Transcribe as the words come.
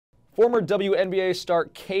Former WNBA star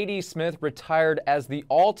Katie Smith retired as the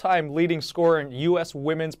all-time leading scorer in U.S.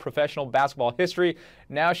 women's professional basketball history.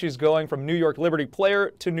 Now she's going from New York Liberty player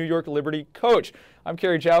to New York Liberty coach. I'm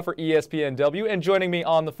Kerry Chow for ESPNW, and joining me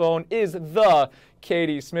on the phone is the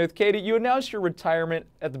Katie Smith. Katie, you announced your retirement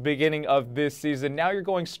at the beginning of this season. Now you're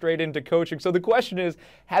going straight into coaching. So the question is,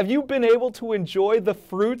 have you been able to enjoy the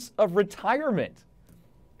fruits of retirement?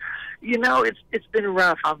 You know, it's been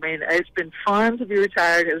rough. I mean, it's been fun to be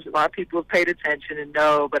retired because a lot of people have paid attention and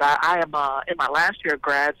know. But I am in my last year of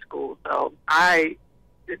grad school, so I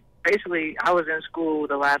was in school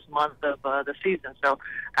the last month of the season. So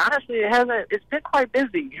honestly, it's been quite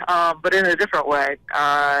busy, but in a different way.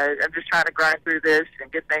 I'm just trying to grind through this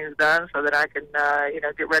and get things done so that I can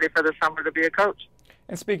get ready for the summer to be a coach.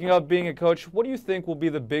 And speaking of being a coach, what do you think will be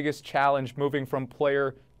the biggest challenge moving from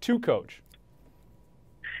player to coach?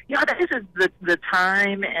 You know, this is the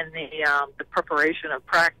time and the preparation of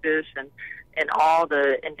practice and all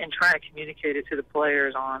and trying to communicate it to the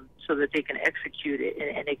players so that they can execute it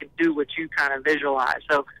and they can do what you kind of visualize.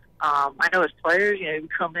 So I know as players, you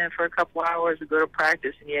come in for a couple hours to go to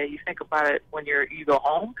practice, and you think about it when you go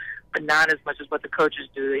home, but not as much as what the coaches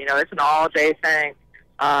do. You know, it's an all-day thing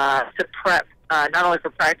to prep not only for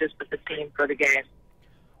practice but the team for the game.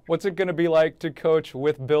 What's it going to be like to coach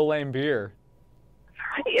with Bill Laimbeer?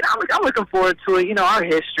 I'm looking forward to it. You know, our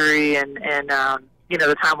history and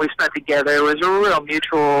the time we spent together was a real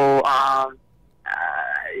mutual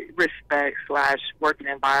respect / working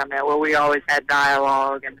environment where we always had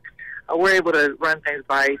dialogue and we're able to run things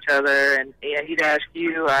by each other. And he'd ask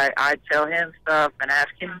you, I'd tell him stuff and ask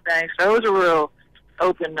him things. So it was a real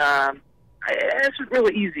open. It's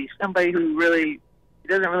really easy. Somebody who really, it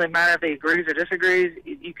doesn't really matter if he agrees or disagrees.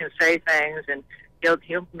 You can say things and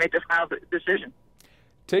he'll make the final decision.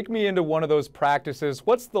 Take me into one of those practices.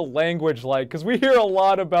 What's the language like? Because we hear a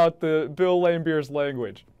lot about the Bill Laimbeer's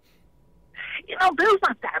language. You know, Bill's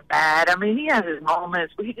not that bad. I mean, he has his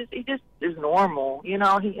moments, but he just is normal. You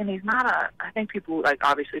know, he's not I think people like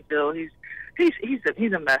obviously Bill. He's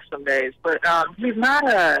a mess some days, but he's not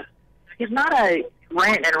a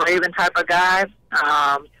rant and raving type of guy.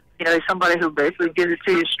 He's somebody who basically gives it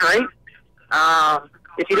to you straight.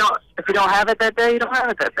 If you don't have it that day, you don't have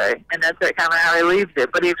it that day, and that's kind of how he leaves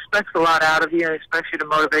it. But he expects a lot out of you, and expects you to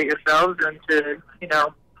motivate yourselves and to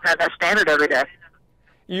have that standard every day.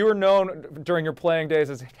 You were known during your playing days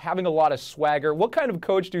as having a lot of swagger. What kind of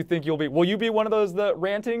coach do you think you'll be? Will you be one of those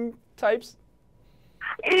ranting types?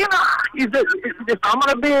 You know, if I'm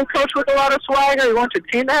going to be a coach with a lot of swagger, you want your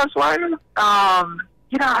team to have swagger.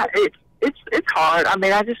 It's hard. I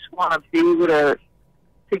mean, I just want to be able to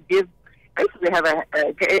basically have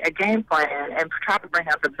a game plan and try to bring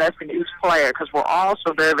out the best in each player, because we're all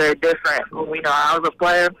so very, very different. When I was a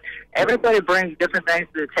player, everybody brings different things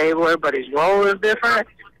to the table. Everybody's role is different.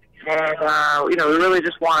 And, we really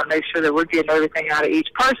just want to make sure that we're getting everything out of each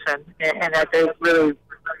person and that they're really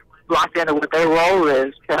locked into what their role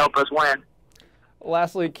is to help us win.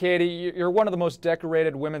 Lastly, Katie, you're one of the most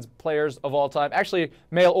decorated women's players of all time. Actually,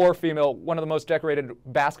 male or female, one of the most decorated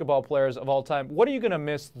basketball players of all time. What are you going to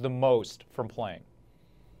miss the most from playing?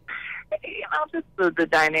 Just the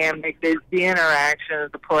dynamic, the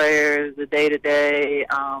interactions, the players, the day-to-day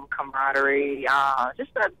camaraderie,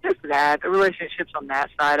 just that, the relationships on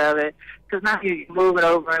that side of it. Because now you move it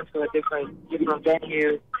over into a different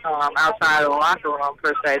venue outside of the locker room,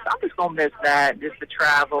 per se. So I'm just going to miss that, just the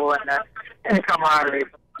travel and the camaraderie.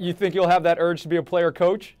 You think you'll have that urge to be a player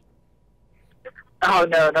coach? Oh,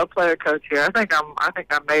 no player coach here. I think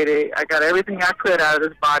I made it. I got everything I could out of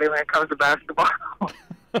this body when it comes to basketball.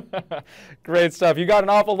 Great stuff. You got an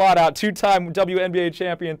awful lot out. 2-time WNBA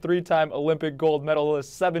champion, 3-time Olympic gold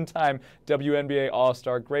medalist, 7-time WNBA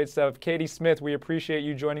All-Star. Great stuff. Katie Smith, we appreciate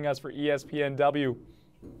you joining us for ESPNW.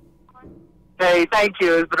 Hey, thank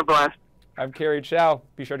you. It's been a blast. I'm Kerry Chow.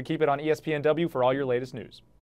 Be sure to keep it on ESPNW for all your latest news.